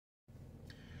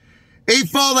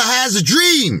Apefather has a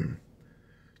dream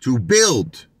to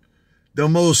build the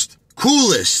most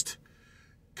coolest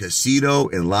casino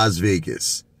in Las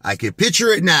Vegas. I can picture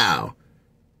it now.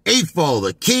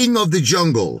 Apefather, king of the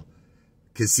jungle.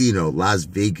 Casino, Las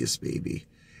Vegas, baby.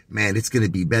 Man, it's going to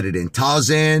be better than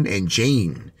Tarzan and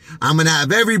Jane. I'm going to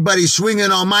have everybody swinging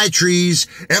on my trees,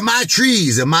 and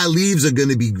my leaves are going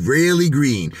to be really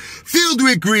green. Filled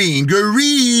with green,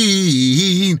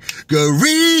 green.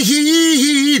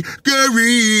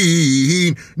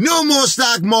 No more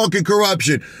stock market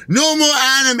corruption. No more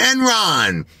Adam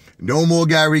Enron. No more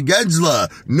Gary Gensler.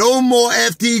 No more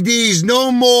FTDs.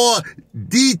 No more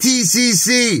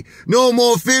DTCC. No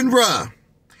more FINRA.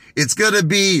 It's gonna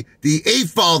be the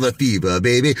Apefather fever,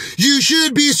 baby. You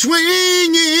should be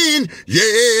swinging,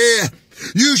 yeah.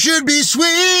 You should be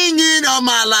swinging on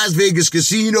my Las Vegas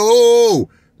casino.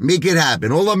 Make it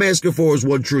happen. All I'm asking for is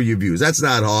 1 trillion views. That's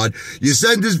not hard. You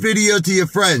send this video to your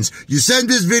friends. You send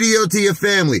this video to your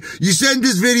family. You send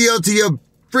this video to your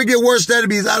friggin' worst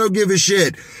enemies. I don't give a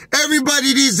shit.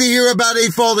 Everybody needs to hear about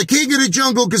Apefather, king of the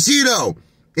jungle casino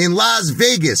in Las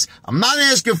Vegas. I'm not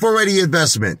asking for any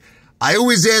investment. I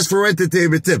always ask for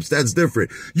entertainment tips. That's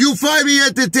different. You find me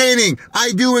entertaining.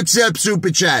 I do accept super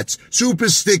chats, super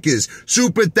stickers,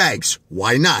 super thanks.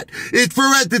 Why not? It's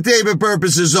for entertainment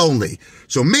purposes only.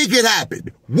 So make it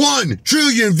happen. 1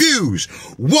 trillion views.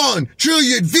 1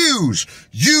 trillion views.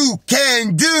 You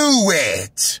can do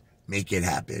it. Make it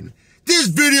happen. This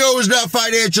video is not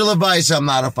financial advice. I'm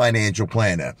not a financial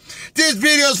planner. This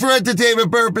video is for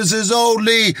entertainment purposes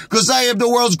only because I am the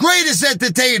world's greatest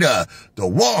entertainer. The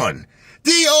one,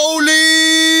 the only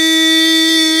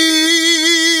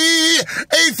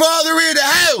Apefather in the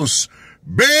house,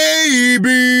 baby.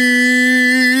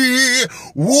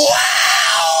 Wow!